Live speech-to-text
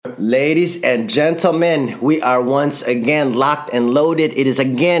Ladies and gentlemen, we are once again locked and loaded. It is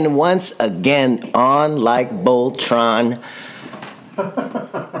again, once again, on like Voltron.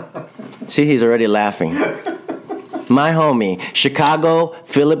 See, he's already laughing. My homie, Chicago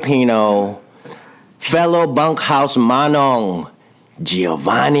Filipino, fellow bunkhouse manong,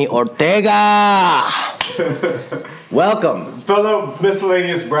 Giovanni Ortega. Welcome. Fellow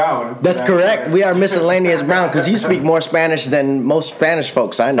miscellaneous brown. That's correct. We are miscellaneous brown because you speak more Spanish than most Spanish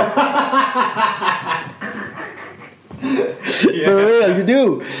folks I know. Yeah. For real, you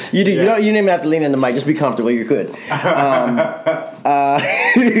do. You do. Yeah. You don't even have to lean in the mic. Just be comfortable. You're good. I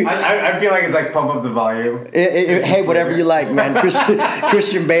feel like it's like pump up the volume. Hey, whatever you like, man.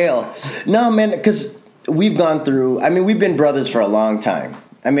 Christian Bale. No, man, because we've gone through. I mean, we've been brothers for a long time.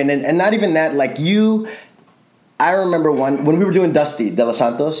 I mean, and not even that. Like you. I remember when we were doing Dusty de los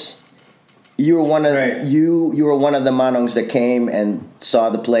Santos. You were one of you were one of the manongs that came and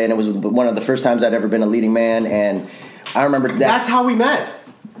saw the play, and it was one of the first times I'd ever been a leading man. And I remember that. That's how we met.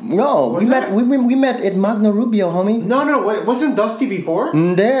 No, we met at Magna Rubio, homie. No, wait, wasn't Dusty before?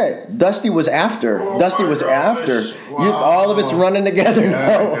 There, Dusty was after. Oh Dusty was gosh. After. Wow. All of it's running together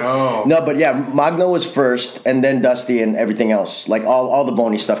now. No, but yeah, Magna was first, and then Dusty, and everything else. Like all the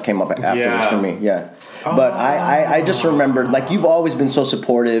bony stuff came up afterwards for me. Yeah. But I just remembered, like, you've always been so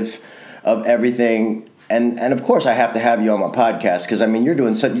supportive of everything. And of course, I have to have you on my podcast because, I mean, you're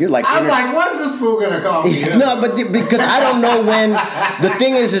doing you're like... I was like, what's this fool going to call me? No, but because I don't know when... The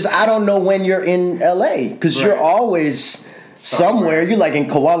thing is I don't know when you're in L.A. because you're always... Somewhere. You're like in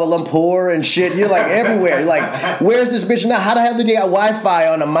Kuala Lumpur and shit. You're like everywhere. You're like, where's this bitch now? How the hell did they got Wi-Fi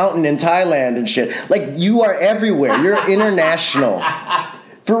on a mountain in Thailand and shit? Like, you are everywhere. You're international.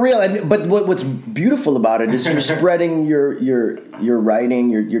 For real, but what's beautiful about it is you're spreading your writing,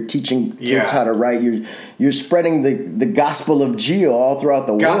 you're teaching kids how to write, you're spreading the gospel of Gio all throughout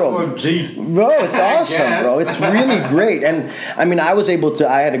the world. Gospel of G. Bro, it's awesome, bro. It's really great. And I mean, I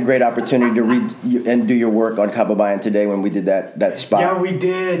had a great opportunity to read and do your work on Kababayan today when we did that spot. Yeah, we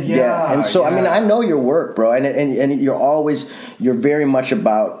did, yeah. And so, I mean, I know your work, bro, and you're very much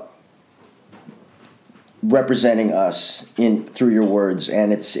about representing us through your words,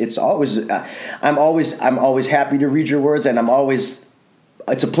 and it's always I'm always happy to read your words, and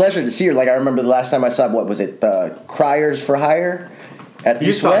it's a pleasure to see her. Like, I remember the last time I saw, what was it, Criers for Hire at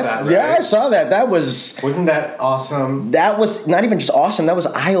East West? That, right? Yeah, I saw that. Wasn't that awesome? That was not even just awesome. That was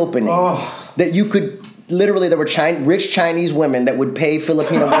eye-opening. Oh. That you could literally, there were rich Chinese women that would pay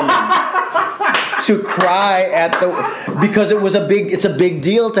Filipino women to cry because it's a big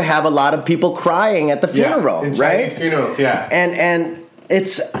deal to have a lot of people crying at the funeral, in right? Chinese funerals, yeah. And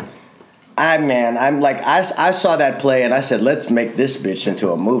it's, I saw that play and I said, let's make this bitch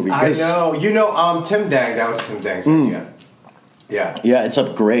into a movie. I know, Tim Dang, that was Tim Dang's idea. Yeah, it's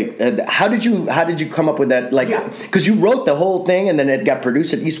up great. How did you come up with that? Like, because you wrote the whole thing and then it got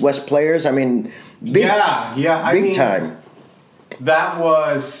produced at East West Players. I mean, big time. That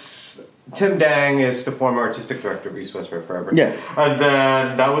was. Tim Dang is the former artistic director of East West Forever. Yeah. And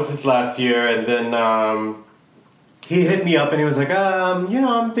then that was his last year, and then he hit me up and he was like,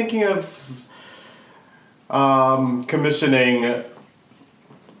 I'm thinking of commissioning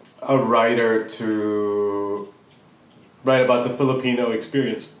a writer to write about the Filipino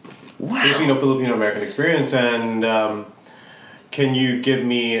experience. Wow. Filipino American experience, and can you give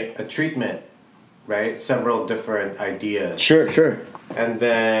me a treatment, right? Several different ideas. Sure. And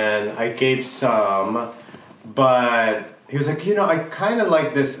then I gave some, but he was like, I kind of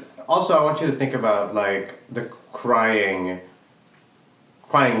like this. Also, I want you to think about, like, the crying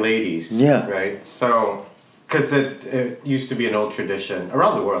ladies. Yeah. Right? So, because it used to be an old tradition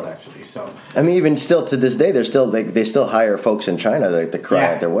around the world, actually. So, I mean, even still to this day, they still hire folks in China to cry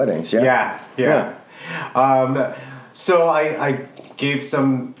at their weddings. Yeah. So I gave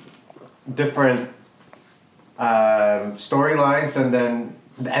some different storylines, and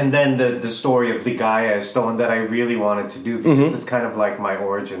then the story of Ligaya is the one that I really wanted to do because it's kind of like my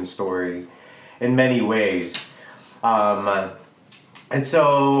origin story in many ways, and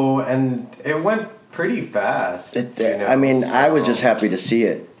it went pretty fast. I mean, I was just happy to see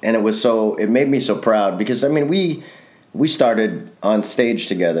it, and it made me so proud because, I mean, we started on stage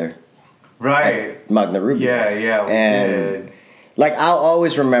together, right? At Magna Rubio. Yeah, we did. Like, I'll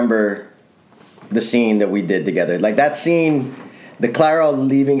always remember the scene that we did together. Like, that scene, the Claro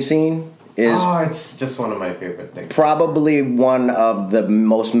leaving scene is... Oh, it's just one of my favorite things. Probably one of the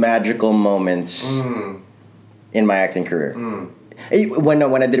most magical moments in my acting career. When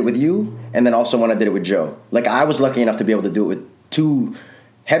I did it with you, and then also when I did it with Joe. Like, I was lucky enough to be able to do it with two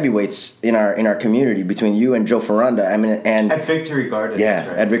heavyweights in our community between you and Joe Ferranda. I mean, and at Victory Gardens. Yeah,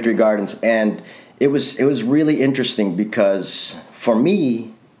 right? At Victory Gardens, and it was really interesting because for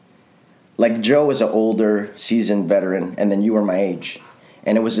me, like Joe was an older, seasoned veteran, and then you were my age,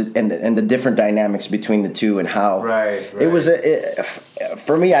 and it was and the different dynamics between the two and how it was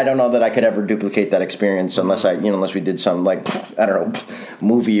for me. I don't know that I could ever duplicate that experience unless unless we did some like I don't know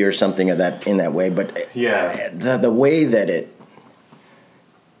movie or something of that in that way. But the way that it.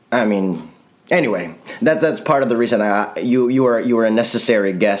 I mean, anyway, that's part of the reason you were a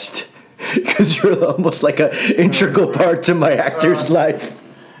necessary guest because you're almost like an integral part to my actor's life.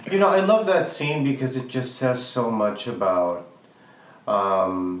 You know, I love that scene because it just says so much about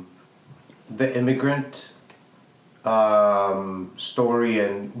the immigrant story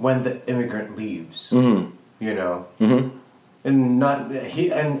and when the immigrant leaves. Mm-hmm. You know, and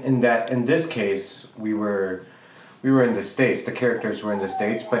in this case we were in the States. The characters were in the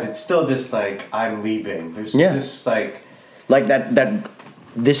States, but it's still this like I'm leaving. There's this like that.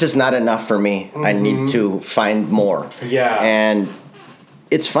 This is not enough for me. Mm-hmm. I need to find more. Yeah, and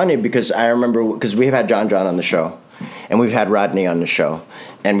it's funny because I remember because we've had John on the show, and we've had Rodney on the show,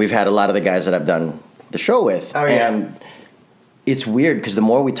 and we've had a lot of the guys that I've done the show with. Oh, yeah. And it's weird because the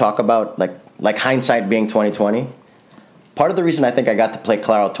more we talk about like hindsight being 20/20, part of the reason I think I got to play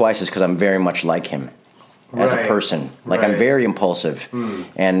Claro twice is because I'm very much like him. As a person, like I'm very impulsive,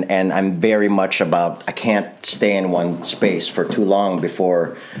 and I'm very much about I can't stay in one space for too long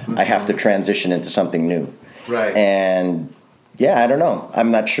before I have to transition into something new. Right. And I don't know.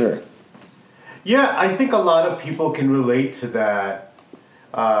 I'm not sure. Yeah, I think a lot of people can relate to that,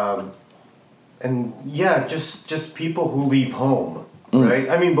 and just people who leave home, right?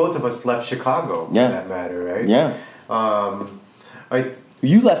 I mean, both of us left Chicago for that matter, right? Yeah.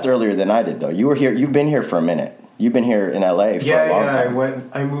 You left earlier than I did, though. You were here. You've been here for a minute. You've been here in LA for a long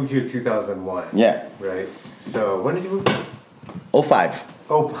time. I moved here 2001. Yeah. Right. So when did you move? 05.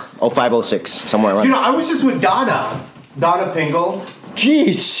 05, 06, somewhere around. You know, I was just with Donna Pingle.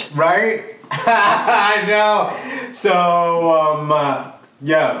 Jeez. Right. I know. So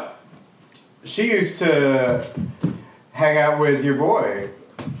she used to hang out with your boy.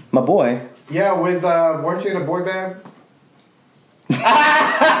 My boy. Yeah, with weren't you in a boy band?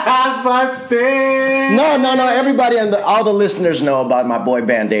 Busted. No. Everybody and all the listeners know about my boy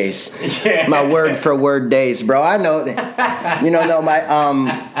band days. Yeah. My word for word days, bro. I know.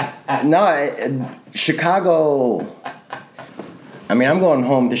 Chicago. I mean, I'm going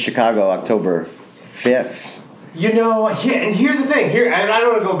home to Chicago October 5th. You know, and here's the thing. And I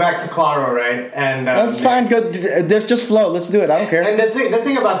don't want to go back to Claro, right? And that's fine. Good. Just flow. Let's do it. I don't care. And the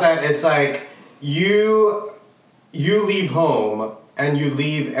thing about that is like you leave home. And you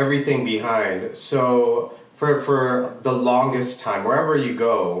leave everything behind. So for the longest time, wherever you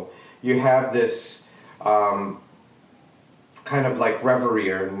go, you have this kind of like reverie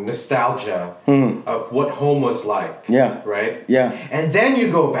or nostalgia of what home was like. Yeah. Right? Yeah. And then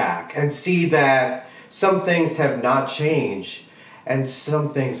you go back and see that some things have not changed and some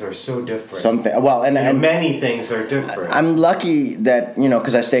things are so different. Many things are different. I'm lucky that,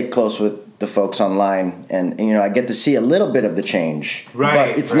 because I stay close with the folks online, and I get to see a little bit of the change.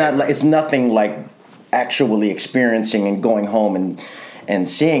 Right. But it's it's nothing like actually experiencing and going home and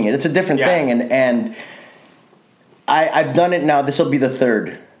seeing it. It's a different thing, and I've done it now. This will be the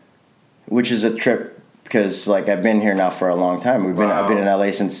third, which is a trip because I've been here now for a long time. I've been in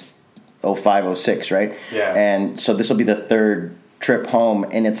LA since 05, 06, right? Yeah. And so this will be the third trip home,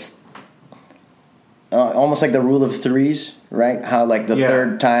 and it's almost like the rule of threes, right? How the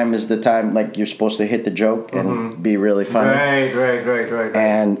third time is the time you're supposed to hit the joke and be really funny. Right.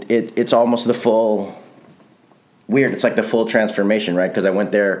 And it's almost the full weird. It's like the full transformation, right? Because I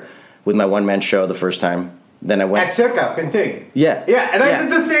went there with my one-man show the first time. Then I went at Circa Pintig. Yeah, and I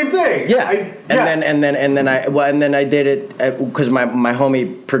did the same thing. Yeah, and then I did it because my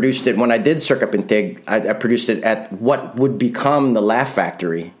homie produced it. When I did Circa Pintig, I produced it at what would become the Laugh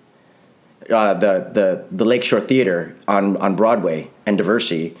Factory. The Lakeshore Theater on Broadway and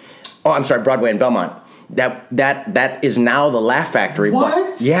Diversey. Oh, I'm sorry, Broadway and Belmont. That is now the Laugh Factory.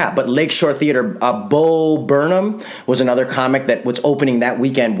 What? But Lakeshore Theater. Bo Burnham was another comic that was opening that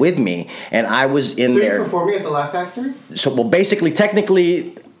weekend with me, and I was in there. So you're performing at the Laugh Factory? So, basically,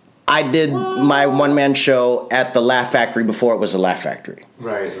 technically, I did my one-man show at the Laugh Factory before it was the Laugh Factory.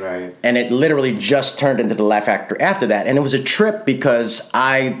 Right. And it literally just turned into the Laugh Factory after that. And it was a trip because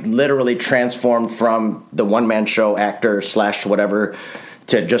I literally transformed from the one-man show actor / whatever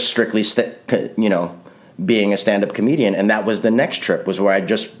to just strictly, being a stand-up comedian. And that was the next trip, was where I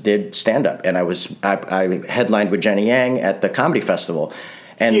just did stand-up. And I headlined with Jenny Yang at the Comedy Festival.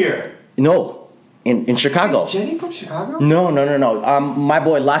 And here? No, in Chicago. Is Jenny from Chicago? No. My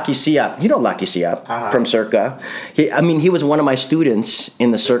boy Lucky Siap. You know Lucky Siap from Circa. He was one of my students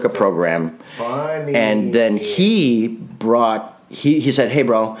in the Circa program. Funny. And then he said, "Hey,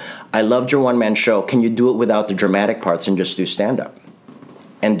 bro, I loved your one-man show. Can you do it without the dramatic parts and just do stand-up?"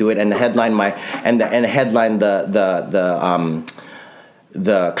 And do it and headline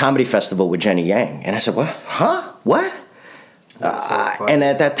the comedy festival with Jenny Yang. And I said, "What? Huh? What?" And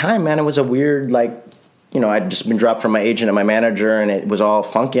at that time, man, it was a weird, like, I'd just been dropped from my agent and my manager, and it was all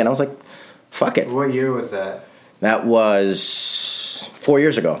funky. And I was like, "Fuck it." What year was that? That was 4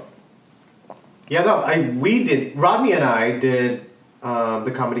 years ago. Yeah, no, Rodney and I did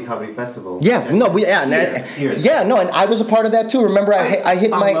the comedy festival. Yeah, no, and I was a part of that too. Remember, I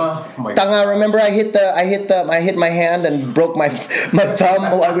hit my tanga. Remember, I hit my hand and broke my thumb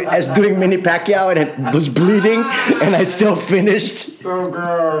while I was doing Mini Pacquiao, and it was bleeding, and I still finished. So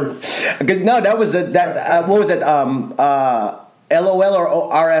gross. No, that was what was it? LOL or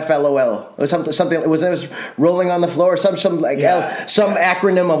RFLOL? It was something. It was rolling on the floor. Some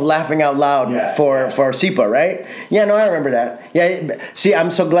acronym of laughing out loud for SIPA, right? Yeah, no, I remember that. Yeah, see,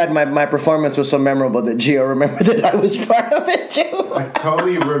 I'm so glad my performance was so memorable that Gio remembered that I was part of it too. I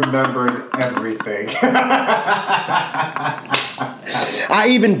totally remembered everything. I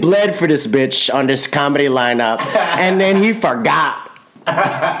even bled for this bitch on this comedy lineup, and then he forgot.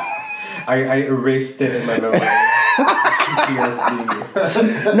 I erased it in my memory.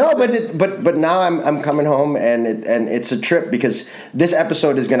 PTSD. No, but now I'm coming home, and it's a trip because this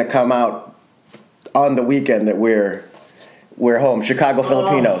episode is going to come out on the weekend that we're home. Chicago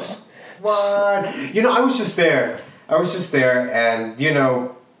Filipinos. What? I was just there, and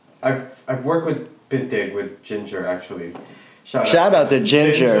I've worked with Pintig, with Ginger, actually. Shout out to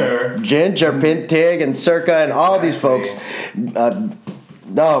Ginger, Pintig, and Circa, and all these folks.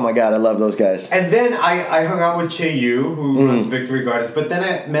 Oh my God, I love those guys. And then I hung out with Che Yu, who runs Victory Gardens, but then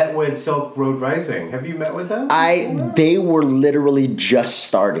I met with Silk Road Rising. Have you met with them? They were literally just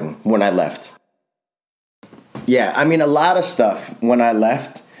starting when I left. Yeah, a lot of stuff when I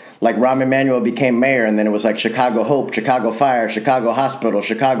left. Like Rahm Emanuel became mayor, and then it was like Chicago Hope, Chicago Fire, Chicago Hospital,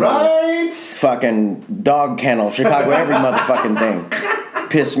 Chicago fucking dog kennel, Chicago every motherfucking thing.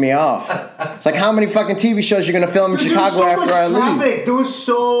 Pissed me off. It's like, how many fucking TV shows you're gonna film in Chicago after I leave? There was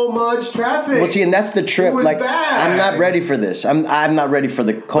so much traffic. Well, see, and that's the trip. It was bad. I'm not ready for this. I'm not ready for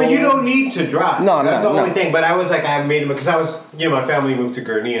the cold. But you don't need to drive. No, that's the only thing. But I was like, I made him because I was, my family moved to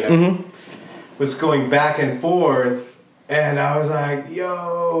Gurnee, and I was going back and forth, and I was like,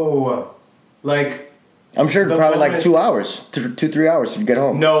 yo, like. I'm sure probably like 2 hours, 3 hours to get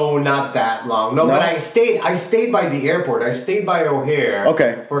home. No, not that long. No, but I stayed by the airport. I stayed by O'Hare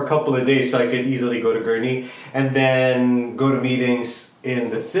for a couple of days so I could easily go to Gurnee and then go to meetings in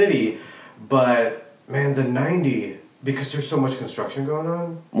the city. But, man, the 90, because there's so much construction going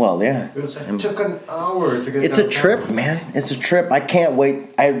on. Well, yeah. It took an hour to get It's a trip, man. It's a trip. I can't wait.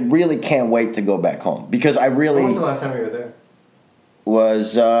 I really can't wait to go back home because I really... When was the last time you were there?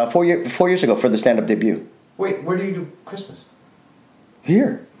 Was 4 years ago for the stand-up debut. Wait, where do you do Christmas?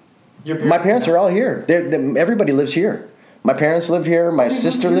 Here. My parents are all here. Everybody lives here. My parents live here. My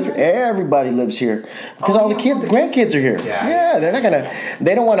sister lives here. Everybody lives here because all the grandkids are here. Yeah, they're not gonna.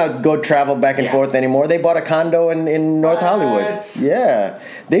 They don't want to go travel back and forth anymore. They bought a condo in North Hollywood. Yeah,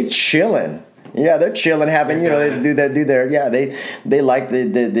 they chilling. Yeah, they're chilling, having they do their they like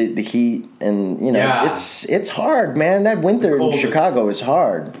the heat, and it's hard, man. That winter in Chicago is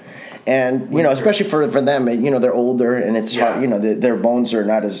hard, and especially for them, they're older and it's hard. Their bones are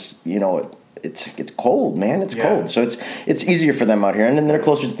not as it's cold, man. It's cold, so it's easier for them out here, and then they're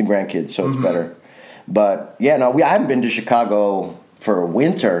closer to the grandkids, so it's better. But I haven't been to Chicago for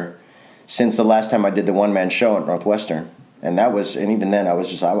winter since the last time I did the one-man show at Northwestern. And even then I was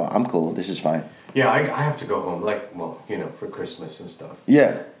just, I'm cool. This is fine. Yeah, I have to go home, for Christmas and stuff.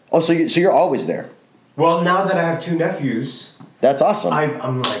 Yeah. Oh, so you're always there? Well, now that I have 2 nephews, that's awesome.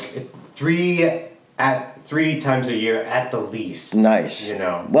 I'm like 3 times a year at the least. Nice.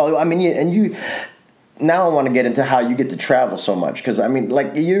 Well, you. Now I want to get into how you get to travel so much because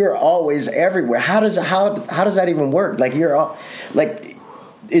you're always everywhere. How does that even work? Like you're all like.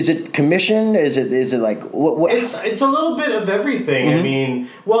 Is it commission? Is it like what? It's a little bit of everything.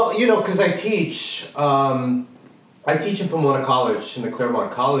 Because I teach in Pomona College in the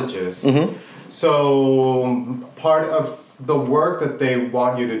Claremont colleges. So part of the work that they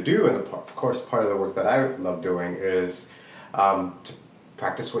want you to do, and of course part of the work that I love doing is to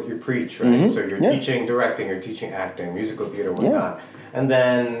practice what you preach, right? So you're teaching directing, you're teaching acting, musical theater, whatnot, and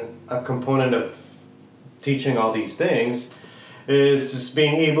then a component of teaching all these things is just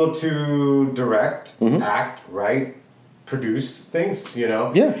being able to direct, act, write, produce things,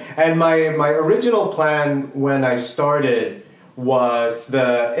 Yeah. And my original plan when I started was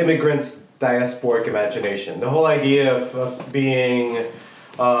the immigrant's diasporic imagination. The whole idea of being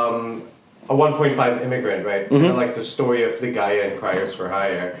a 1.5 immigrant, right? Kind of like the story of the Gaia and Criers for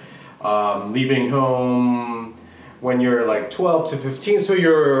Hire. Leaving home when you're like 12 to 15, so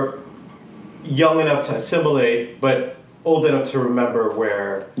you're young enough to assimilate, but old enough to remember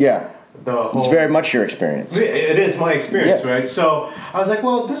where... Yeah. It's very much your experience. It is my experience, right? So I was like,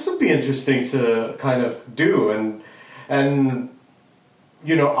 well, this would be interesting to kind of do. And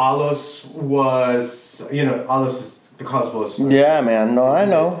Alos was, Alos is the cosmos. Yeah, man. No, I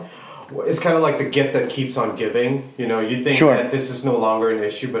know. It's kind of like the gift that keeps on giving. You think that this is no longer an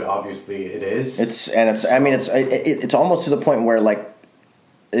issue, but obviously it is. It's almost to the point where like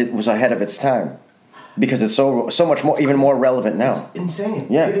it was ahead of its time. Because it's so much more, even more relevant now. It's insane.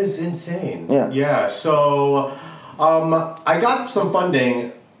 Yeah. It is insane. Yeah. Yeah. So, I got some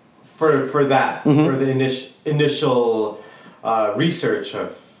funding for that, for the initial research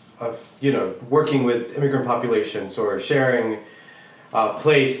of working with immigrant populations or sharing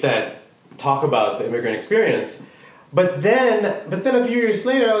plays that talk about the immigrant experience. But then a few years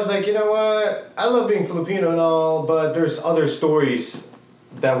later, I was like, you know what? I love being Filipino and all, but there's other stories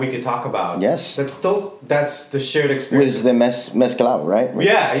that we could talk about. Yes. That's the shared experience. With the mezclado, right?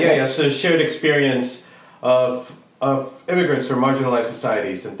 Yeah. So the shared experience of immigrants or marginalized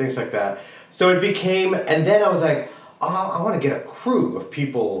societies and things like that. So it became, and then I was like, I want to get a crew of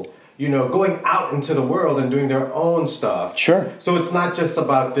people, going out into the world and doing their own stuff. Sure. So it's not just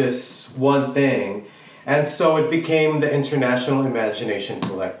about this one thing. And so it became the International Imagination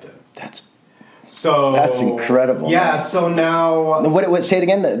Collective. That's incredible. Yeah, man. so now... What say it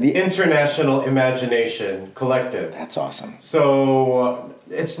again? The International Imagination Collective. That's awesome. So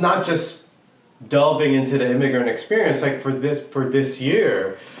it's not just delving into the immigrant experience. Like for this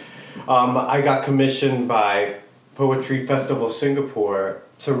year, I got commissioned by Poetry Festival Singapore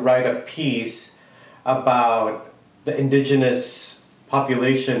to write a piece about the indigenous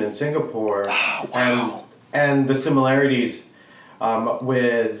population in Singapore and the similarities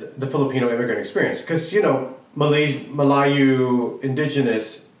with the Filipino immigrant experience. Because, Malayu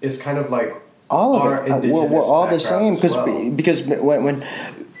indigenous is kind of like all of our it. indigenous We're all the same. Because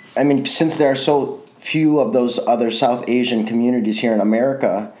since there are so few of those other South Asian communities here in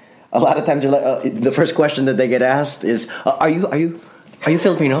America, a lot of times they're like, the first question that they get asked is, are you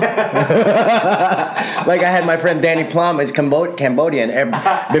Filipino? Like I had my friend Danny Plum is Cambodian.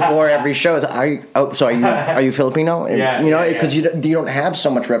 Before every show, are you Filipino? And, because you don't have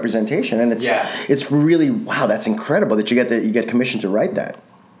so much representation, and it's really that's incredible that you get commissioned to write that.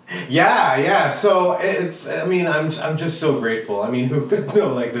 Yeah. So I'm just so grateful. Who would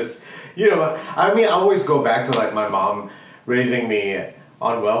know like this? I always go back to like my mom raising me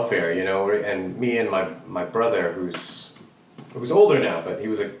on welfare, and me and my brother who's older now, but he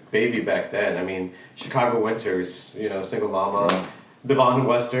was a baby back then. Chicago winters, single mama, Devon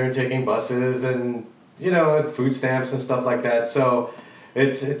Western taking buses and, food stamps and stuff like that. So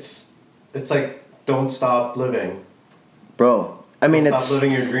it's like, don't stop living. Bro, stop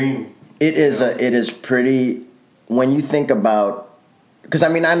living your dream. It is pretty, when you think about, because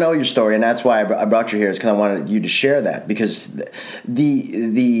I know your story, and that's why I brought you here, is because I wanted you to share that, because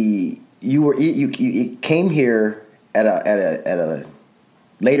you came here at a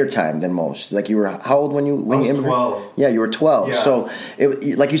later time than most. Like you were how old when you immigrated? 12. Yeah, you were 12. Yeah. So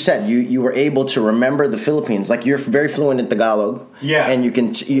like you said, you were able to remember the Philippines. Like you're very fluent in Tagalog. Yeah. And you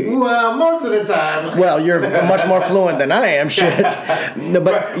can well, most of the time. Well, you're much more fluent than I am, shit. No,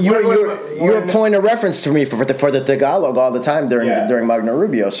 but you're a point of reference to me for the Tagalog all the time during Magna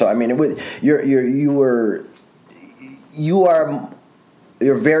Rubio. So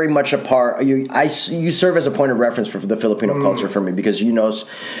you're very much a part. You serve as a point of reference for the Filipino culture for me, because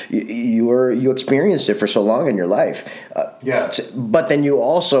you experienced it for so long in your life. But then you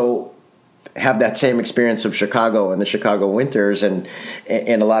also have that same experience of Chicago and the Chicago winters, and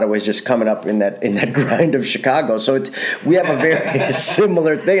in a lot of ways just coming up in that grind of Chicago. So we have a very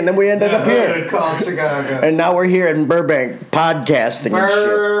similar thing, and then we ended up here. Called Chicago. And now we're here in Burbank podcasting and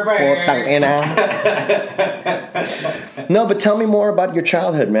shit. No, but tell me more about your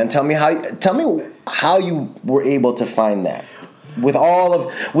childhood, man. Tell me how you were able to find that. With all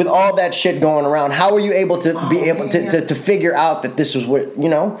that shit going around, how were you able to to figure out that this was what,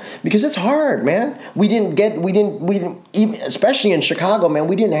 because it's hard, man. We didn't even, especially in Chicago, man,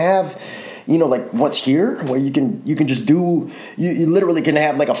 we didn't have, like what's here, where you can just do, you literally can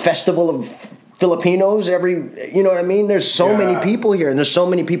have like a festival of Filipinos, you know what I mean? There's so many people here, and there's so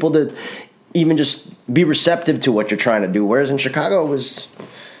many people that even just be receptive to what you're trying to do. Whereas in Chicago, it was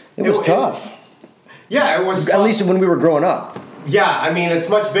tough. It was at least when we were growing up. Yeah, I mean, it's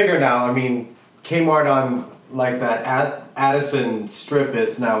much bigger now. I mean, Kmart on like that Addison strip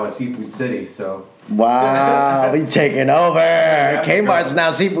is now a seafood city, so. Wow, we taking over. Kmart's now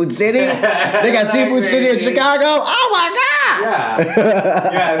Seafood City. They got Seafood City in Chicago. Oh my God!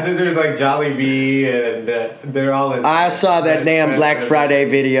 Yeah, and then there's like Jollibee, and they're all in. I saw that damn Black Friday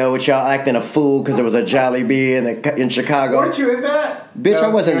video with y'all acting a fool because there was a Jollibee in Chicago. Weren't you in that? Bitch, I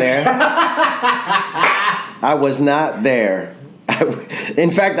wasn't there. I was not there. In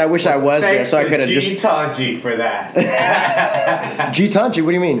fact, I wish I was there so I could have just. G-Tanji for that. G-Tanji,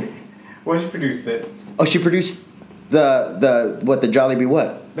 what do you mean? Well, she produced it. Oh, she produced the Jollibee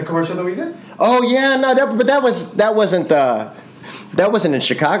what? The commercial that we did? Oh yeah, no, that wasn't in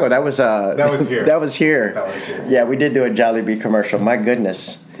Chicago. That was here. That was here. Yeah, we did do a Jollibee commercial. My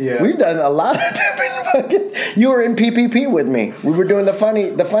goodness. Yeah. We've done a lot of different fucking. You were in PPP with me. We were doing the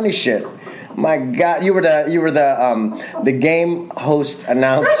funny shit. My God, you were the game host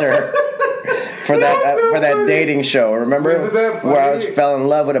announcer. For that dating show, remember? Where I fell in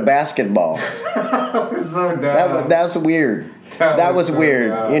love with a basketball. That was so dumb. That's weird. That was so weird.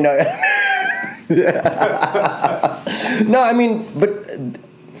 Dumb. You know. No, I mean, but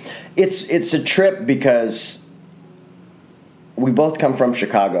it's a trip because we both come from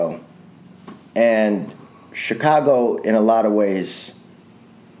Chicago, and Chicago in a lot of ways.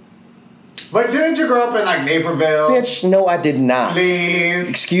 But didn't you grow up in like Naperville? Bitch, no, I did not. Please.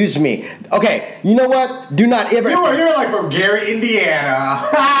 Excuse me. Okay, you know what? Do not ever. You're like from Gary, Indiana.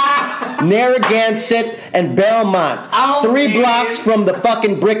 Narragansett and Belmont. Oh, 3 blocks from the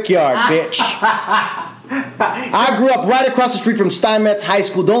fucking Brickyard, bitch. I grew up right across the street from Steinmetz High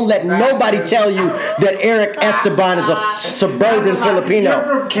School. Don't let nobody tell you that Eric Esteban is a suburban Filipino. You're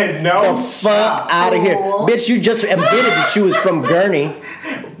from Kenosha. The fuck out of here. Bitch, you just admitted that she was from Gurney.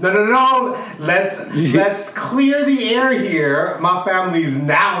 No. Let's clear the air here. My family's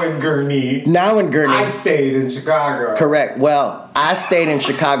now in Gurney. I stayed in Chicago. Correct. Well, I stayed in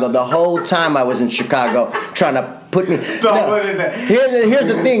Chicago the whole time I was in Chicago trying to put me. Here's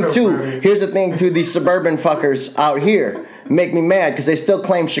the thing too. Here's the thing too. These suburban fuckers out here make me mad because they still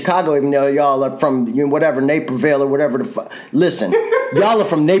claim Chicago, even though y'all are from whatever Naperville or whatever the fuck. Listen, y'all are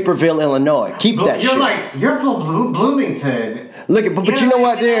from Naperville, Illinois. Keep that shit. You're from Bloomington. Look at, but you know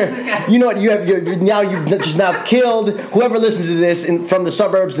what? You know what? You've just now killed whoever listens to this from the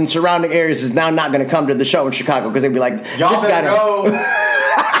suburbs and surrounding areas is now not going to come to the show in Chicago because they'd be like, y'all this guy.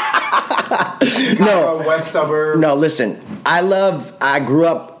 No, West suburbs. No, listen. I grew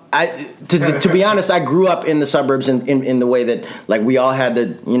up. To be honest, I grew up in the suburbs in the way that like we all had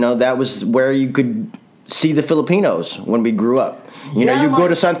to. That was where you could see the Filipinos when we grew up. You go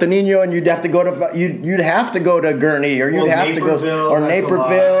to Santo Niño and you'd have to go to Gurney or you'd have to go or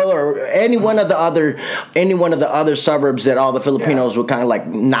Naperville or any one of the other suburbs that all the Filipinos were kind of like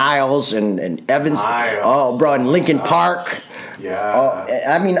Niles and Evans. Oh, bro, and Lincoln Park.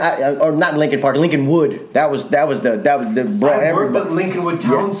 Yeah. Or not Lincoln Park, Lincolnwood. That was the bro. I worked at Lincolnwood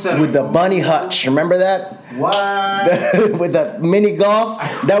Town Center with the bunny hutch. Remember that? What? With the mini golf.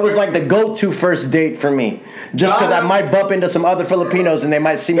 That was like the go-to first date for me. Just because I might bump into some other Filipinos and they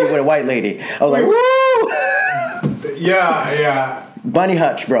might see me with a white lady. I was like, woo! Yeah. Bunny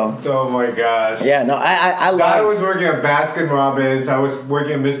hutch, bro. Oh my gosh. Yeah, no, I was working at Baskin Robbins. I was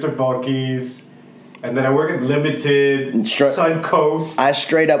working at Mr. Bulky's. And then I work at Limited, Suncoast. I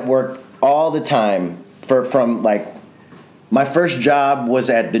straight up worked all the time from like my first job was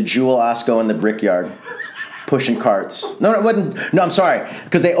at the Jewel Osco in the Brickyard. Pushing carts. No, it wasn't. No, I'm sorry.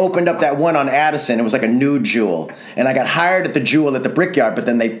 Because they opened up that one on Addison. It was like a new Jewel. And I got hired at the Jewel at the Brickyard, but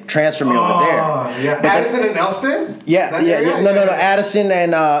then they transferred me over there. Yeah. Addison and Elston? Yeah. No. Addison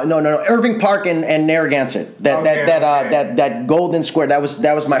and no. Irving Park and Narragansett. That golden square. That was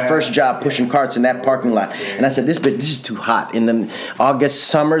my first job pushing carts in that parking lot. And I said, this is too hot in the August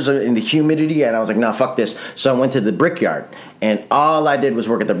summers in the humidity. And I was like, nah, fuck this. So I went to the Brickyard. And all I did was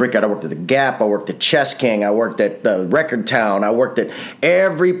work at the Brickyard. I worked at the Gap. I worked at Chess King. I worked at Record Town. I worked at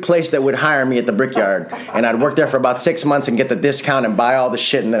every place that would hire me at the Brickyard. And I'd work there for about 6 months and get the discount and buy all the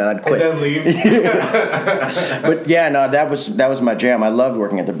shit, and then I'd quit. And then leave. But yeah, no, that was my jam. I loved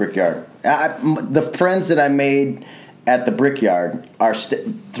working at the Brickyard. The friends that I made at the Brickyard are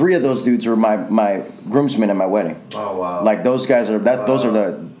 3 of those dudes were my groomsmen at my wedding. Oh wow! Like those guys are those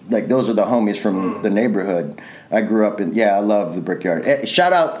are like those are the homies from the neighborhood I grew up in. Yeah, I love the Brickyard.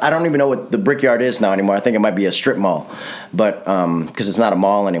 Shout out, I don't even know what the Brickyard is now anymore. I think it might be a strip mall, but because it's not a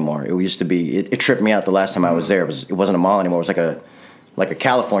mall anymore. It used to be. It tripped me out the last time I was there. It wasn't a mall anymore. It was like a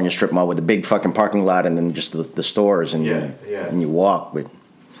California strip mall with a big fucking parking lot and then just the stores and you walk. But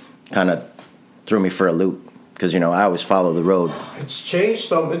kind of threw me for a loop because I always follow the road. It's changed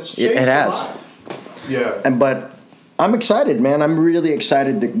some. It has. A lot. Yeah. But I'm excited, man. I'm really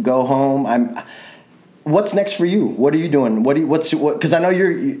excited to go home. What's next for you? What are you doing? Because I know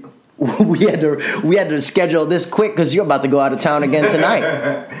we had to schedule this quick because you're about to go out of town again tonight.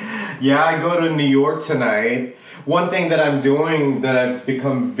 Yeah, I go to New York tonight. One thing that I'm doing that I've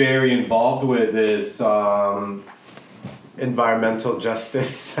become very involved with is environmental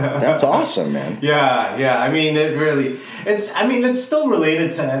justice. That's awesome, man. Yeah. I mean, it's still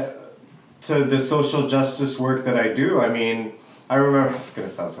related to the social justice work that I do. I mean, I remember, it's gonna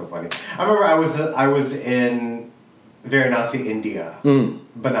sound so funny. I remember I was in Varanasi, India,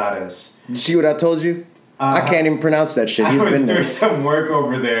 Banaras. You see what I told you? I can't even pronounce that shit. I was doing some work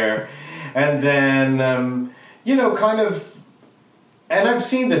over there, and then kind of, and I've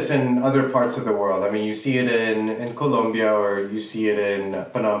seen this in other parts of the world. I mean, you see it in Colombia or you see it in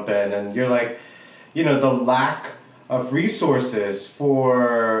Phnom Penh, and you're like, the lack of resources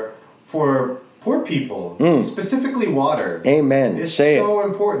for poor people, specifically water. Amen. It's Say so it.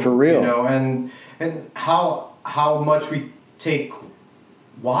 important. For real. And how much we take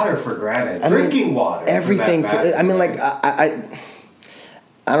water for granted. Drinking water. Everything. I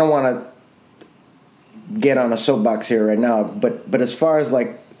don't want to get on a soapbox here right now, but as far as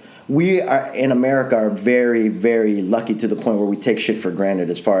like, we are in America are very, very lucky to the point where we take shit for granted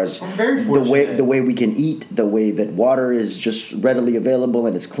as far as the way we can eat, the way that water is just readily available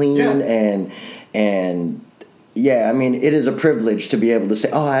and it's clean and I mean, it is a privilege to be able to say,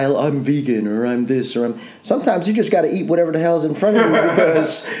 oh, I'm vegan or I'm this or I'm. Sometimes you just got to eat whatever the hell's in front of you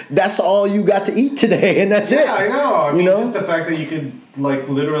because that's all you got to eat today and that's it. Yeah, I know. I mean, just the fact that you could like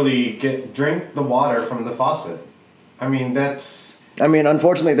literally drink the water from the faucet. I mean,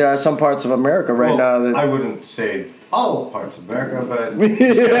 unfortunately, there are some parts of America now that... I wouldn't say all parts of America, but...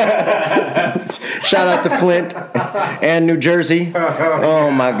 Shout out to Flint and New Jersey. Oh,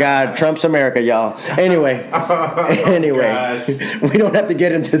 my God. Trump's America, y'all. Anyway. We don't have to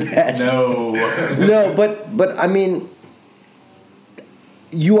get into that. No, but I mean...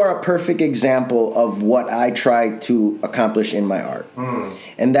 You are a perfect example of what I try to accomplish in my art.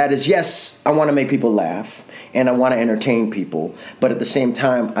 And that is, yes, I want to make people laugh. And I want to entertain people, but at the same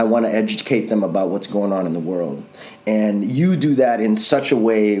time, I want to educate them about what's going on in the world. And you do that in such a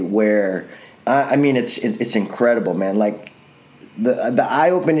way where, it's incredible, man. Like the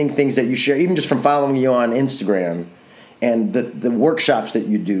eye-opening things that you share, even just from following you on Instagram, and the workshops that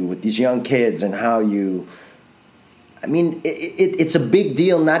you do with these young kids, and how you. I mean, it's a big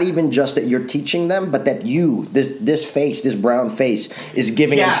deal, not even just that you're teaching them, but that this brown face, is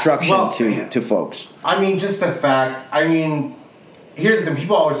giving instruction to folks. I mean, just the fact, here's the thing,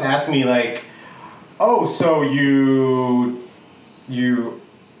 people always ask me, like, oh, so you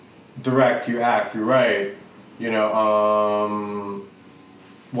direct, you act, you write,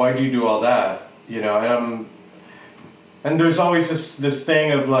 why do you do all that? And there's always this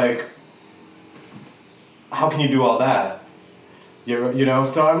thing of, like, how can you do all that?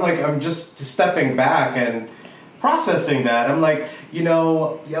 So I'm just stepping back and processing that. I'm like,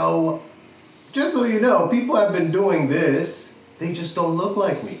 just so you know, people have been doing this, they just don't look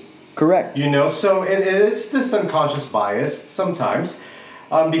like me. Correct. So it is this unconscious bias sometimes,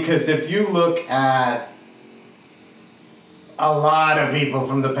 because if you look at a lot of people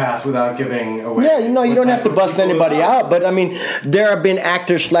from the past without giving away. Yeah, you don't have to bust anybody out, but I mean, there have been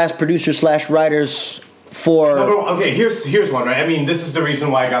actors / producers / writers for... No, okay, here's one, right? I mean, this is the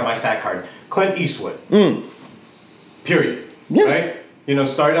reason why I got my SAT card. Clint Eastwood. Period. Yeah. Right?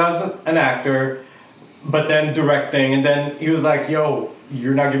 Started as an actor, but then directing, and then he was like, yo,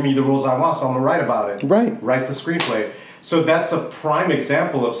 you're not giving me the roles I want, so I'm going to write about it. Right. Write the screenplay. So that's a prime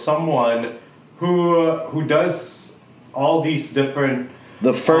example of someone who does all these different...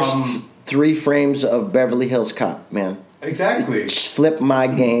 The first 3 frames of Beverly Hills Cop, man. Exactly. It flipped my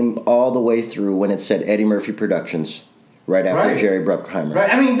game all the way through when it said Eddie Murphy Productions, right after Jerry Bruckheimer.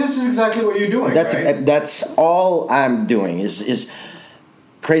 Right. I mean, this is exactly what you're doing. That's all I'm doing is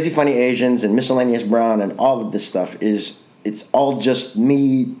Crazy Funny Asians and Miscellaneous Brown and all of this stuff it's all just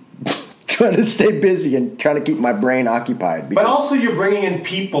me trying to stay busy and trying to keep my brain occupied. But also you're bringing in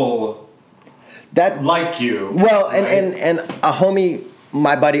people that like you. Well, and a homie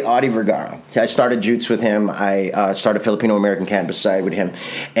my buddy Audie Vergara. I started Jutes with him. I started Filipino American Cannabis Society with him.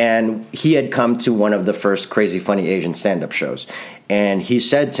 And he had come to one of the first Crazy Funny Asian stand-up shows. And he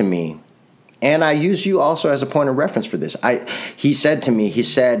said to me, and I use you also as a point of reference for this. He said to me,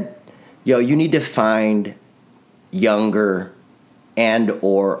 yo, you need to find younger and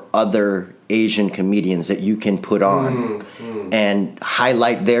or other Asian comedians that you can put on and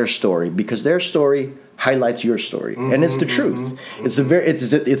highlight their story, because their story highlights your story, and it's the truth. It's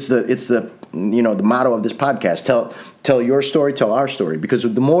the the motto of this podcast. Tell your story, tell our story, because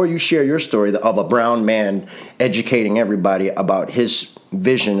the more you share your story of a brown man educating everybody about his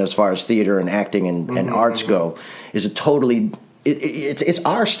vision as far as theater and acting and arts go, is a totally it's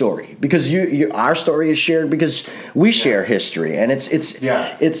our story, because our story is shared because we share history, and it's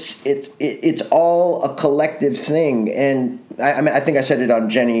all a collective thing. And I mean, I think I said it on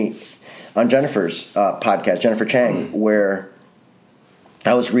Jennifer's podcast, Jennifer Chang, where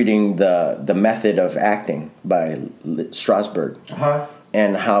I was reading the Method of Acting by Strasberg,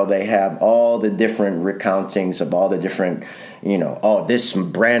 and how they have all the different recountings of all the different, this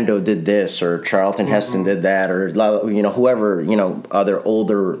Brando did this, or Charlton Heston did that, or whoever, other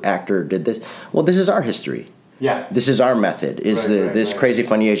older actor did this. Well, this is our history. Yeah, this is our method. This Crazy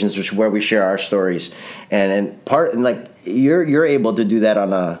Funny Asians, which where we share our stories, and you're able to do that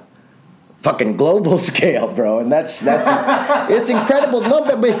on a fucking global scale, bro, and that's it's incredible. No,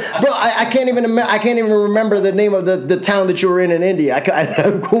 but bro, I can't even remember the name of the town that you were in India. I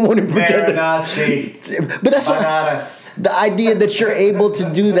won't even pretend. But that's the idea that you're able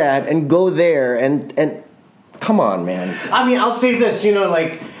to do that and go there and come on, man. I mean, I'll say this, a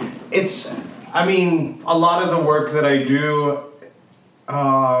lot of the work that I do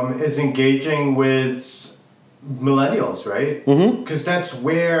is engaging with millennials, right? Because that's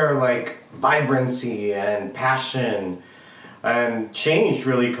where vibrancy and passion and change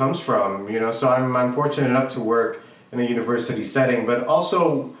really comes from, so I'm fortunate enough to work in a university setting, but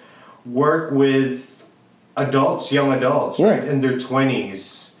also work with young adults, right, in their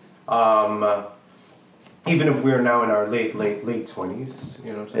 20s, even if we're now in our late 20s,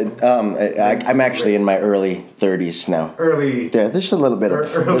 you know what I'm saying? I'm actually in my early 30s now. There's a little bit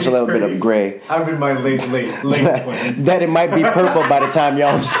of gray. I'm in my late 20s. That it might be purple by the time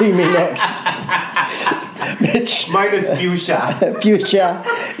y'all see me next. Bitch. Minus fuchsia. Fuchsia.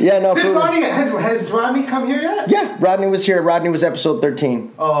 Yeah, no. Has Rodney come here yet? Yeah, Rodney was here. Rodney was episode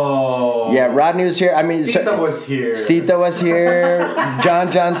 13. Oh. Yeah, Rodney was here. I mean, Tita was here. Tita was here.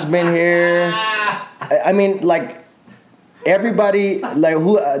 John's been here. I mean, everybody,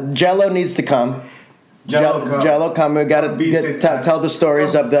 who Jello needs to come. Jello come. We gotta tell the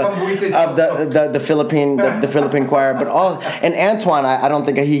stories of the Philippine choir, but and Antoine. I don't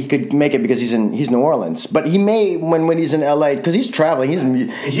think he could make it because he's New Orleans, but he may when he's in LA, because he's traveling.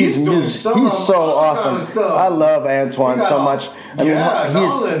 He's so awesome. I love Antoine so much. I mean,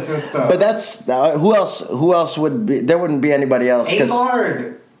 Collins and stuff. But that's who else would be? There wouldn't be anybody else.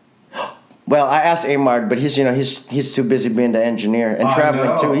 Amard. Well, I asked Amard, but he's too busy being the engineer and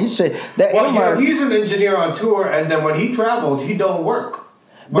traveling too. He's an engineer on tour, and then when he traveled, he don't work.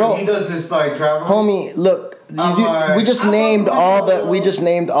 When he does this travel. Homie, look, we just named all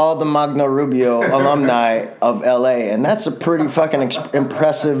the Magna Rubio alumni of LA, and that's a pretty fucking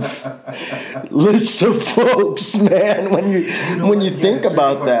impressive list of folks, man. When you think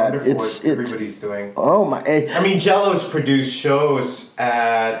about that, it's everybody's doing. Oh my! I mean, Jello's produced shows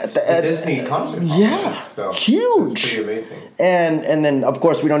at the Disney concert hall. Yeah, so huge, it's pretty amazing. And then of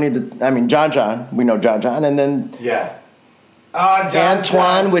course we don't need to. I mean, John. We know John, and then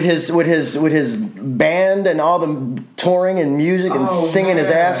Antoine with his band and all the touring and music and singing his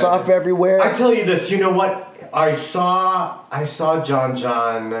ass off everywhere. I tell you this, you know what? I saw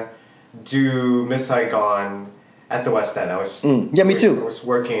John do Miss Saigon at the West End. I was me too. I was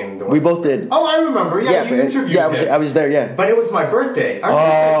working. We both did. Oh, I remember. Yeah, you interviewed him. I was there. Yeah, but it was my birthday. Are you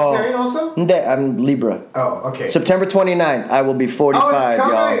vegetarian also? I'm Libra. Oh, okay. September 29th, I will be 45,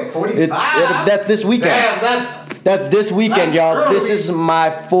 y'all. 45. That's this weekend. Damn, that's this weekend, y'all. Early, this is my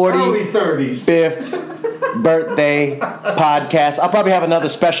 45th birthday podcast. I'll probably have another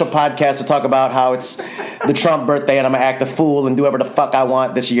special podcast to talk about how it's the Trump birthday and I'm gonna act a fool and do whatever the fuck I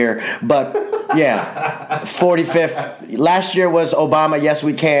want this year. But yeah, 45th. Last year was Obama, yes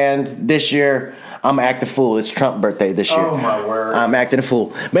we can. This year, I'm gonna act a fool. It's Trump birthday this year. Oh my word. I'm acting a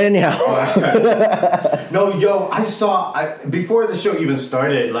fool. But anyhow. No, I saw, before the show even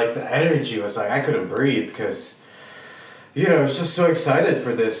started, the energy was I couldn't breathe because, I was just so excited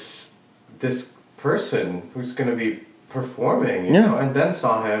for this person who's going to be performing, you know, and then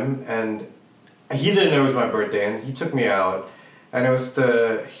saw him, and he didn't know it was my birthday, and he took me out, And it was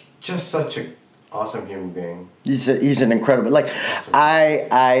just such an awesome human being. He's an incredible, like,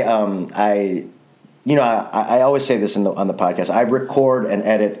 awesome. I always say this on the podcast. I record and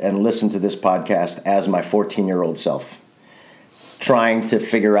edit and listen to this podcast as my 14-year-old self, trying to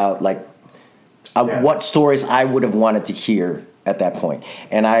figure out like what stories I would have wanted to hear at that point.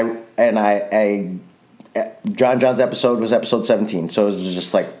 And John's episode was episode 17, so it was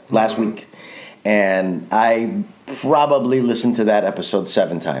just like last week, and I probably listened to that episode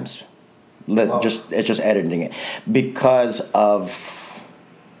 7 times. Just editing it because of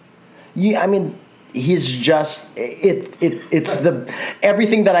he's just it's the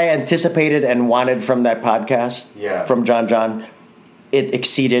everything that I anticipated and wanted from that podcast from John. It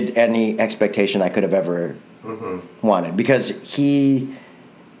exceeded any expectation I could have ever wanted, because he's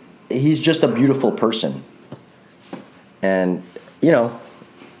just a beautiful person, and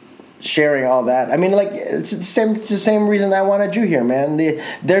sharing all that. I mean, like, it's the same reason I wanted you here, man.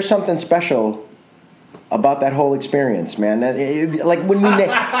 There's something special about that whole experience, man. Like when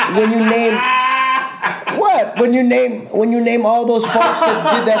you name all those folks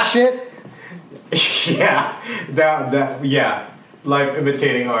that did that shit. Yeah, life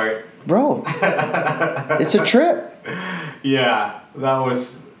imitating art, bro. It's a trip. Yeah, that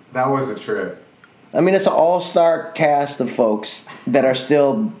was a trip. I mean, it's an all-star cast of folks that are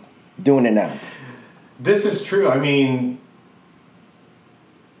still doing it now. This is true. I mean,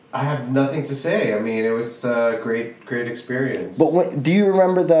 I have nothing to say. I mean, it was a great experience. But do you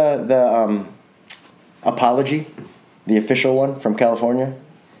remember the apology, the official one from California,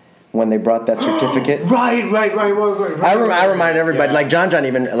 when they brought that certificate? Right. I remind everybody, like John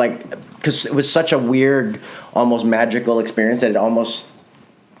even, like, because it was such a weird, almost magical experience that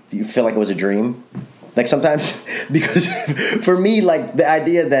you feel like it was a dream. Like sometimes, because for me, like the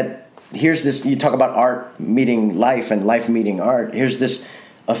idea that here's this, you talk about art meeting life and life meeting art. Here's this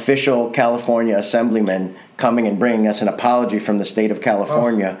official California assemblyman coming and bringing us an apology from the state of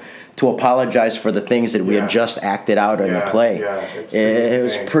California to apologize for the things that we had just acted out in the play. Yeah, it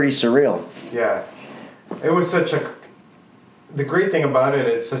was pretty surreal. Yeah, it was the great thing about it,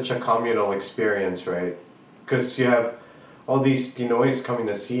 it's such a communal experience, right? Because you have all these Pinoys coming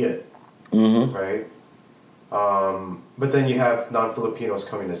to see it, right? But then you have non-Filipinos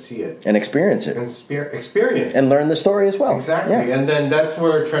coming to see it and experience it, and learn the story as well. Exactly, and then that's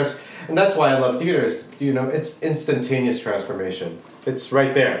where and that's why I love theater. It's instantaneous transformation. It's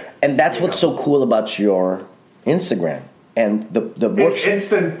right there, and that's what's so cool about your Instagram and the it's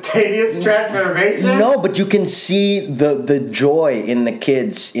instantaneous transformation. No, but you can see the joy in the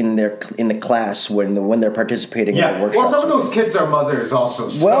kids in the class when they're participating in the workshops. Well, some of those kids are mothers also.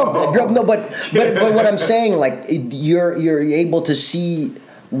 So. Well, no, but what I'm saying, like, you're able to see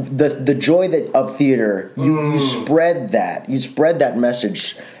the joy of theater. You spread that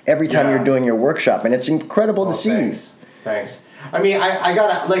message every time you're doing your workshop, and it's incredible to see. Thanks. I mean, I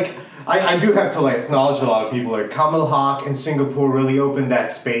gotta, like, I do have to, like, acknowledge a lot of people. Like, Kamal Haq in Singapore really opened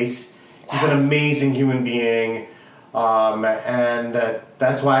that space. He's an amazing human being. And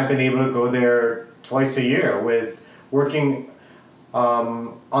that's why I've been able to go there twice a year with working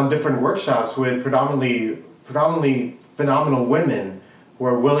on different workshops with predominantly phenomenal women who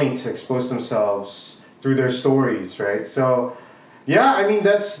are willing to expose themselves through their stories, right? So, yeah, I mean,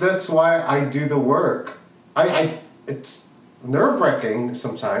 that's why I do the work. It's nerve-wracking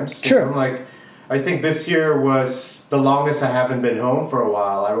sometimes. Sure. I'm like, I think this year was the longest I haven't been home for a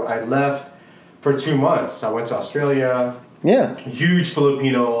while. I left for 2 months. I went to Australia. Yeah. Huge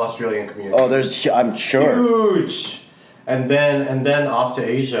Filipino-Australian community. Oh, I'm sure. Huge. And then off to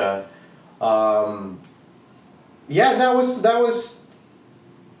Asia.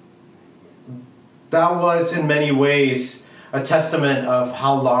 That was in many ways a testament of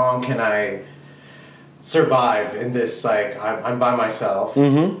how long can I survive in this, like, I'm by myself,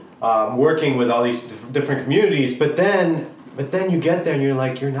 working with all these different communities, but then you get there and you're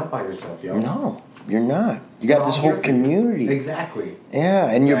like, you're not by yourself, yo. No, you're not. You got this whole community. Exactly. Yeah,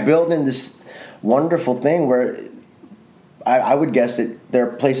 and you're building this wonderful thing where I would guess that there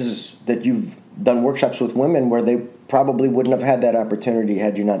are places that you've done workshops with women where they probably wouldn't have had that opportunity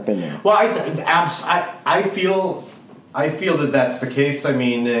had you not been there. Well, I feel that that's the case. I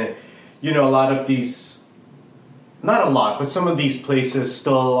mean, a lot of these, not a lot, but some of these places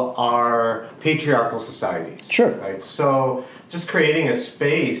still are patriarchal societies. Sure. Right? So just creating a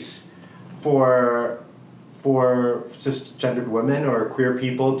space for cisgendered women or queer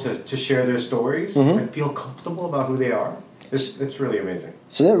people to share their stories and feel comfortable about who they are, it's really amazing.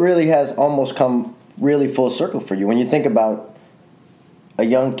 So that really has almost come really full circle for you when you think about a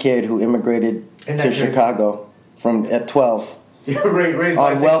young kid who immigrated to Chicago at 12 raised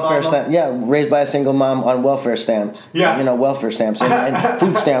by on welfare stamps. Yeah, raised by a single mom on welfare stamps. Yeah, you know, welfare stamps and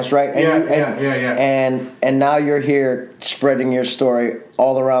food stamps, right? And And now you're here spreading your story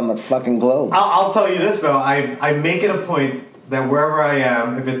all around the fucking globe. I'll tell you this though, I make it a point that wherever I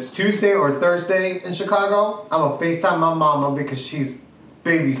am, if it's Tuesday or Thursday in Chicago, I'm gonna FaceTime my mama because she's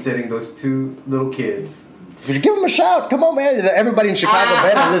babysitting those 2 little kids. Give them a shout. Come on, man. Everybody in Chicago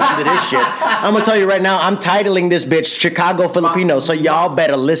better listen to this shit. I'm going to tell you right now, I'm titling this bitch Chicago Filipino, so y'all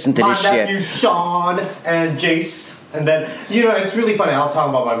better listen to this shit. My nephew Sean and Jace. And then, you know, it's really funny. I'll talk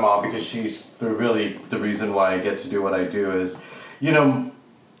about my mom because she's the reason why I get to do what I do is, you know,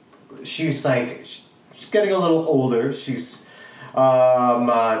 she's getting a little older. She's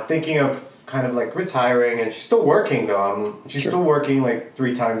thinking of kind of like retiring, and she's still working though. She's still working like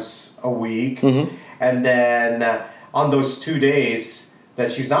 3 times a week. Mm-hmm. And then on those 2 days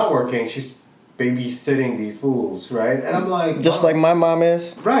that she's not working, she's babysitting these fools, right? And I'm like... Just like my mom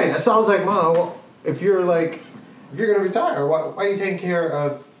is? Right. So I was like, Mom, well, if you're going to retire, why are you taking care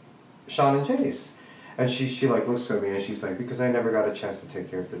of Sean and Chase? And she like looks at me and she's like, because I never got a chance to take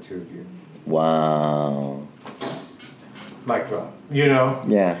care of the 2 of you. Wow. Mic drop. You know?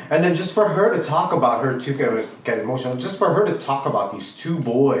 Yeah. And then just for her to talk about her 2, get emotional, just for her to talk about these 2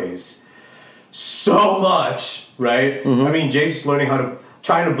 boys... so much, right? Mm-hmm. I mean, Jace's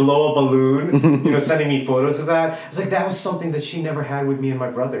trying to blow a balloon, you know, sending me photos of that. It's like that was something that she never had with me and my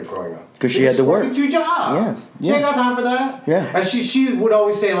brother growing up. Because she had to work. 2 jobs. Yeah. She ain't got time for that. Yeah. And she would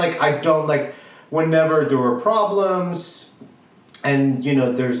always say, like, I don't, like, whenever there were problems, and, you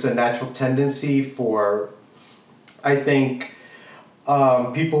know, there's a natural tendency for, I think,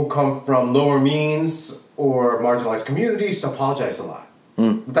 people who come from lower means or marginalized communities to apologize a lot.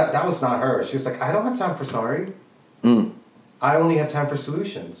 That was not her. She was like, I don't have time for sorry. I only have time for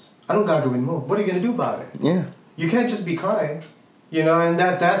solutions. I don't gotta go and move. What are you gonna do about it? Yeah. You can't just be crying. You know, and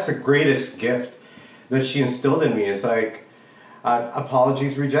that's the greatest gift that she instilled in me. It's like,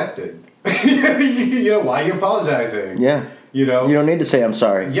 apologies rejected. You know, why are you apologizing? Yeah. You know? You don't need to say I'm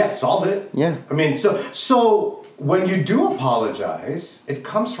sorry. Yeah, solve it. Yeah. I mean, so when you do apologize, it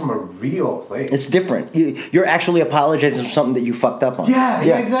comes from a real place. It's different. You're actually apologizing for something that you fucked up on. Yeah,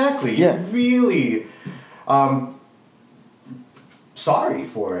 exactly. Yeah. You're really sorry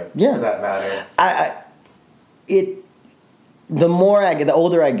for it, for that matter. The more I get, the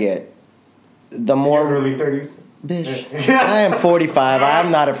older I get, the more... Your early 30s? Bitch, I am 45. I'm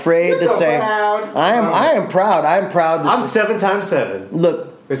not afraid to say... Proud. I am proud. I'm proud. I'm 7 times 7. Look...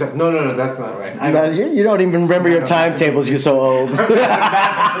 It's like, no, that's not right. You don't even remember your timetables. You're so old. Where's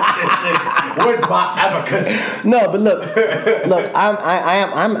my abacus? No, but look.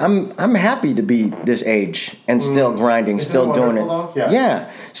 I'm happy to be this age and still grinding, still doing it.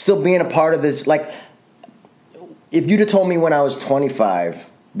 Yeah, still being a part of this. Like, if you'd have told me when I was 25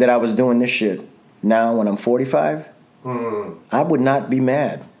 that I was doing this shit, now when I'm 45, I would not be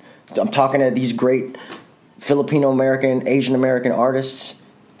mad. I'm talking to these great Filipino American, Asian American artists.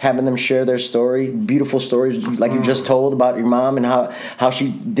 Having them share their story, beautiful stories like you just told about your mom and how she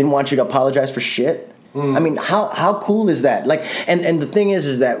didn't want you to apologize for shit. I mean, how cool is that? Like, and the thing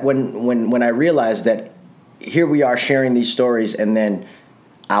is that when I realized that here we are sharing these stories, and then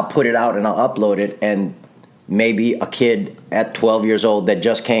I'll put it out and I'll upload it, and maybe a kid at 12 years old that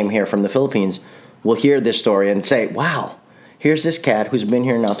just came here from the Philippines will hear this story and say, "Wow. Here's this cat who's been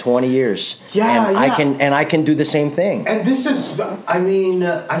here now 20 years. I can do the same thing." And this is, I mean,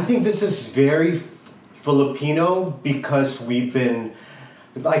 I think this is very Filipino because we've been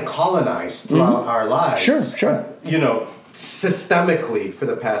like colonized throughout our lives. Sure. You know, systemically for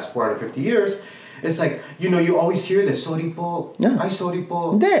the past 450 years. It's like, you know, you always hear this, sorry po, ay sorry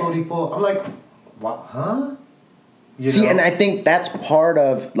po, sorry po. I'm like, what, huh? See, and I think that's part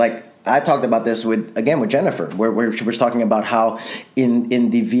of, like, I talked about this with Jennifer, where she was talking about how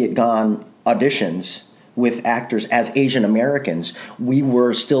in the Viet Cong auditions with actors as Asian Americans, we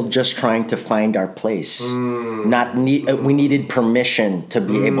were still just trying to find our place. We needed permission to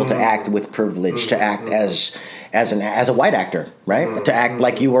be able to act with privilege, to act as a white actor, right? To act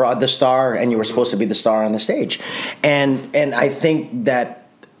like you were the star and you were supposed to be the star on the stage. And I think that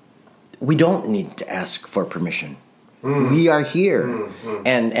we don't need to ask for permission. We are here,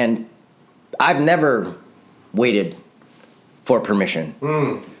 and I've never waited for permission.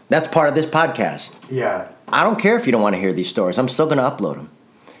 That's part of this podcast. Yeah, I don't care if you don't want to hear these stories. I'm still going to upload them.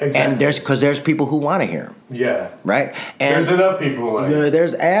 Exactly. And there's people who want to hear them. Yeah, right. And there's enough people who want to hear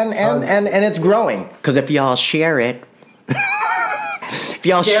them. And it's growing because if y'all share it. If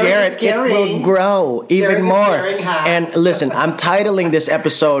y'all share it, it will grow even more. And listen, I'm titling this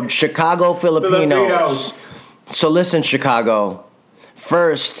episode Chicago Filipinos. So listen, Chicago.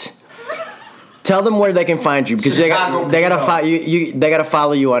 First, tell them where they can find you because they gotta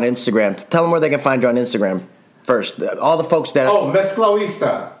follow you on Instagram. Tell them where they can find you on Instagram first. All the folks that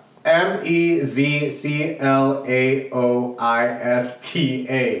Mezclaoista.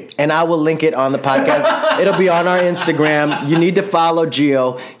 MEZCLAOISTA. And I will link it on the podcast. It'll be on our Instagram. You need to follow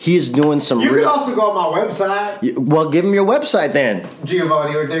Gio. He is doing some You can also go on my website. Well, give him your website then.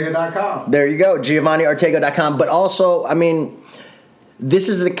 GIOVANNIORTEGA.com. There you go, GIOVANNIORTEGA.com. But also, I mean, this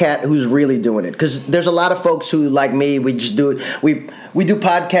is the cat who's really doing it. Because there's a lot of folks who, like me, we just do it. We do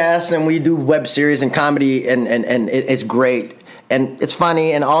podcasts and we do web series and comedy, and it's great. And it's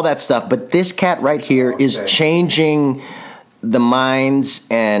funny and all that stuff, but this cat right here is changing the minds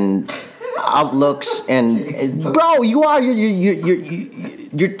and outlooks. And bro, you're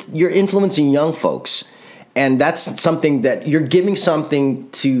influencing young folks, and that's something that you're giving something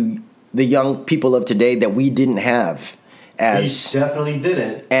to the young people of today that we didn't have. He definitely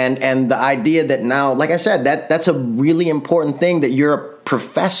didn't. And the idea that now, like I said, that's a really important thing, that you're a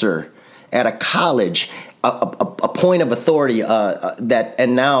professor at a college. A point of authority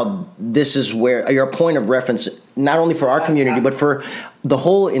and now this is where you're a point of reference not only for our community but for the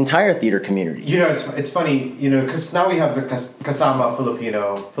whole entire theater community. You know, it's funny, you know, because now we have the Kasama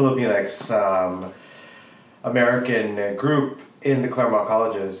Filipinx American group in the Claremont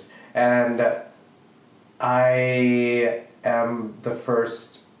colleges, and I am the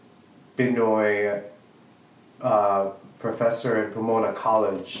first Pinoy professor in Pomona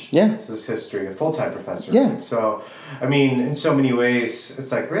College. Yeah. This is history, a full-time professor. Yeah. So, I mean, in so many ways,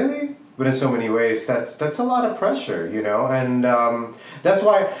 it's like, really? But in so many ways, that's a lot of pressure, you know? And that's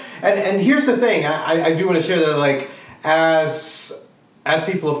why, and here's the thing, I do want to share that, like, as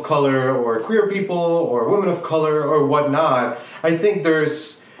people of color or queer people or women of color or whatnot, I think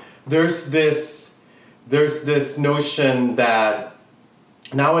there's this notion that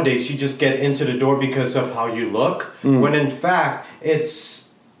nowadays you just get into the door because of how you look, when in fact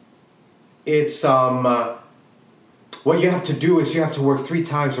it's what you have to do is you have to work 3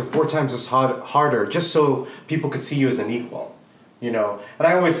 times or 4 times as harder just so people could see you as an equal, you know. And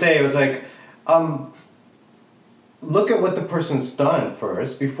I always say, it was like, look at what the person's done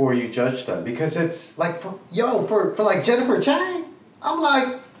first before you judge them, because it's like for like Jennifer Chang, I'm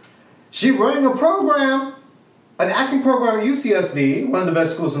like, she running a program, an acting program at UCSD, one of the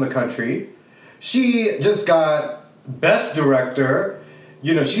best schools in the country. She just got Best Director.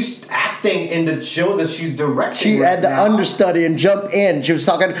 You know, she's acting in the show that she's directing. She had to understudy and jump in. She was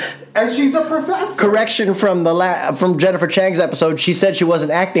talking, and she's a professor. Correction from from Jennifer Chang's episode. She said she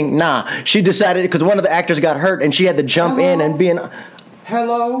wasn't acting. Nah, she decided because one of the actors got hurt, and she had to jump in and be an.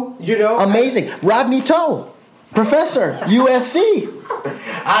 Hello, you know, amazing. Rodney Toe, professor, USC.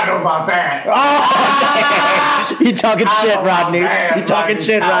 I don't know about that. Oh, you talking shit, Rodney. You talking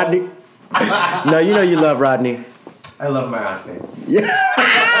shit, Rodney. No, you know you love Rodney. I love my ate. Yeah.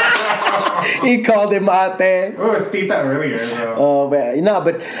 He called him ate. It was tita earlier. So. Oh man,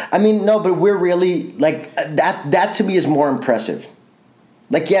 but we're really like that. To me is more impressive.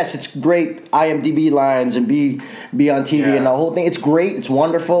 Like, yes, it's great IMDb lines and be on TV and the whole thing. It's great. It's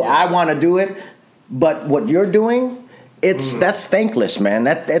wonderful. Yeah. I want to do it, but what you're doing. That's thankless, man.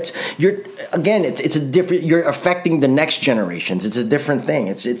 It's a different. You're affecting the next generations. It's a different thing.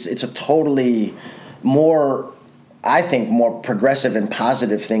 It's a totally more, I think, more progressive and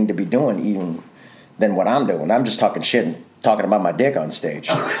positive thing to be doing even than what I'm doing. I'm just talking shit and talking about my dick on stage.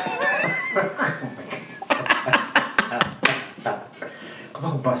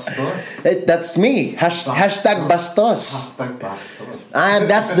 Bastos. That's me. Hashtag Bastos. Hashtag Bastos.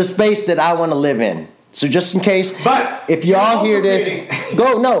 That's the space that I want to live in. So just in case, but if y'all hear this,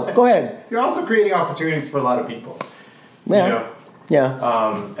 go ahead. You're also creating opportunities for a lot of people. Yeah, you know?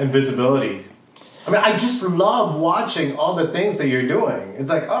 Yeah. And visibility. I mean, I just love watching all the things that you're doing. It's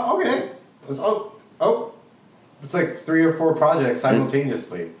like, oh, okay. It's like 3 or 4 projects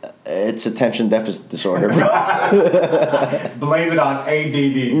simultaneously. It's attention deficit disorder, bro. Blame it on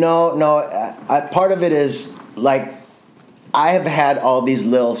ADD. No. Part of it is like I have had all these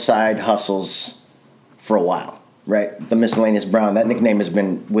little side hustles for a while, right? The Miscellaneous Brown, that nickname has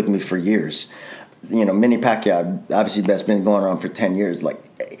been with me for years. You know, Mini Pacquiao, obviously that's been going on for 10 years. Like,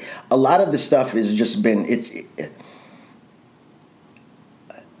 a lot of this stuff has just been,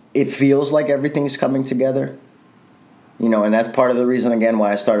 it feels like everything's coming together. You know, and that's part of the reason, again,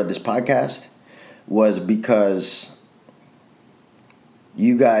 why I started this podcast, was because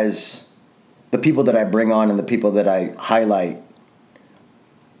you guys, the people that I bring on and the people that I highlight,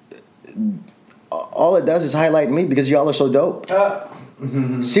 all it does is highlight me because y'all are so dope.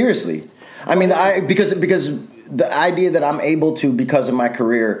 Seriously. I mean, because the idea that I'm able to, because of my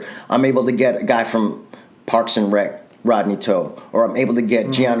career, I'm able to get a guy from Parks and Rec, Rodney Toe, or I'm able to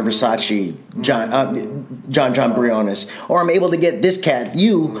get Gianni Versace, John Briones, or I'm able to get this cat,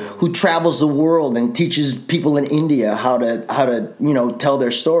 you, who travels the world and teaches people in India how to tell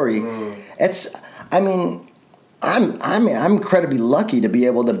their story. I'm incredibly lucky to be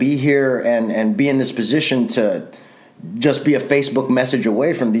able to be here and be in this position to just be a Facebook message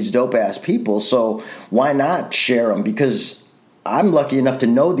away from these dope ass people. So why not share them? Because I'm lucky enough to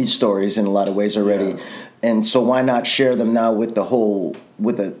know these stories in a lot of ways already. Yeah. And so why not share them now with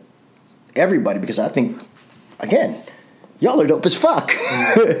everybody? Because I think, again, y'all are dope as fuck.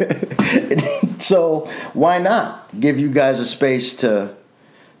 So why not give you guys a space to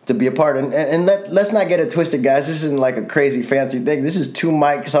be a part? And let's not get it twisted, guys. This isn't like a crazy fancy thing. This is 2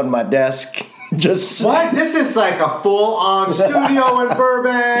 mics on my desk. Just what? This is like a full-on studio in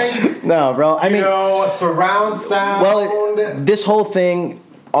Burbank. No, bro. I mean, surround sound. Well, this whole thing,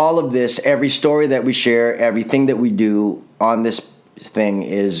 all of this, every story that we share, everything that we do on this thing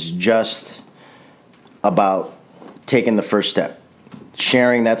is just about taking the first step,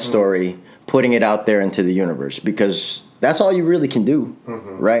 sharing that story, putting it out there into the universe, because that's all you really can do,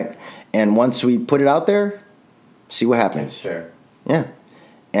 right? And once we put it out there, see what happens. Sure. Yeah.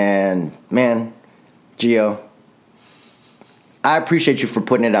 And, man, Gio, I appreciate you for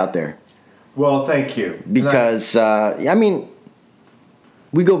putting it out there. Well, thank you. Because, we're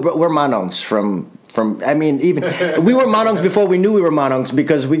Manongs from even we were Manongs before we knew we were Manongs,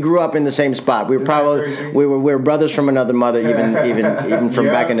 because we grew up in the same spot. We were brothers from another mother, even from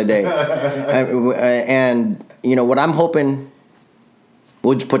back in the day. And what I'm hoping,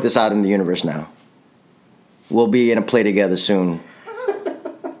 we'll just put this out in the universe now. We'll be in a play together soon.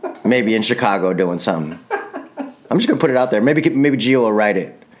 Maybe in Chicago doing something. I'm just gonna put it out there. Maybe Gio will write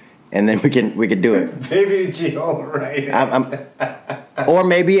it, and then we can do it. Maybe Gio will write it. Or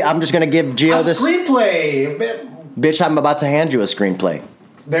maybe I'm just gonna give Gio this screenplay. Bitch, I'm about to hand you a screenplay.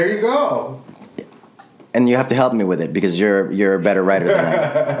 There you go. And you have to help me with it, because you're a better writer than I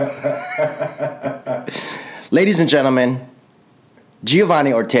am. Ladies and gentlemen,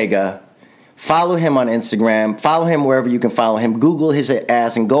 Giovanni Ortega. Follow him on Instagram. Follow him wherever you can follow him. Google his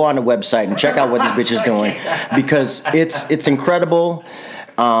ass and go on the website and check out what this bitch is doing, because it's incredible.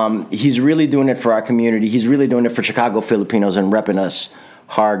 He's really doing it for our community. He's really doing it for Chicago Filipinos and repping us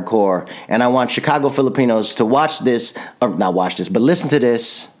hardcore. And I want Chicago Filipinos to watch this, or not watch this, but listen to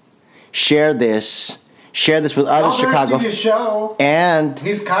this, share this with other Chicago. To the show. And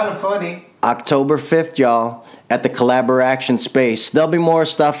he's kind of funny. October 5th, y'all, at the Collaboration Space. There'll be more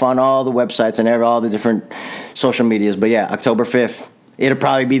stuff on all the websites and all the different social medias. But yeah, October 5th. It'll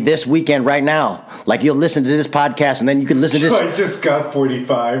probably be this weekend right now. Like, you'll listen to this podcast and then you can listen to this. I just got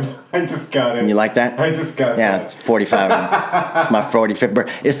 45. I just got it. You like that? I just got that. Yeah, it's 45. It's my 45th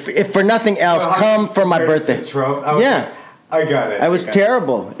birthday. If for nothing else, come for my birthday. Yeah. I got it. It was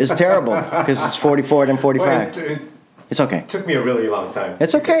terrible. It's terrible because it's 44 and 45. It's okay. It took me a really long time.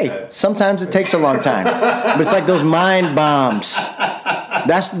 It's okay. Sometimes it takes a long time. But it's like those mind bombs.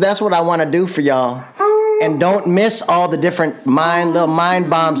 That's what I want to do for y'all. And don't miss all the different little mind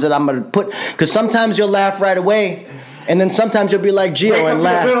bombs that I'm going to put. Because sometimes you'll laugh right away. And then sometimes you'll be like Gio and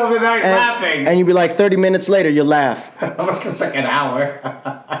laugh. In the middle of the night laughing. And you'll be like 30 minutes later, you'll laugh. It's like an hour.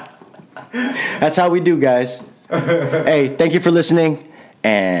 That's how we do, guys. Hey, thank you for listening.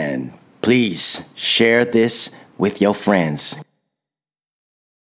 And please share this with your friends.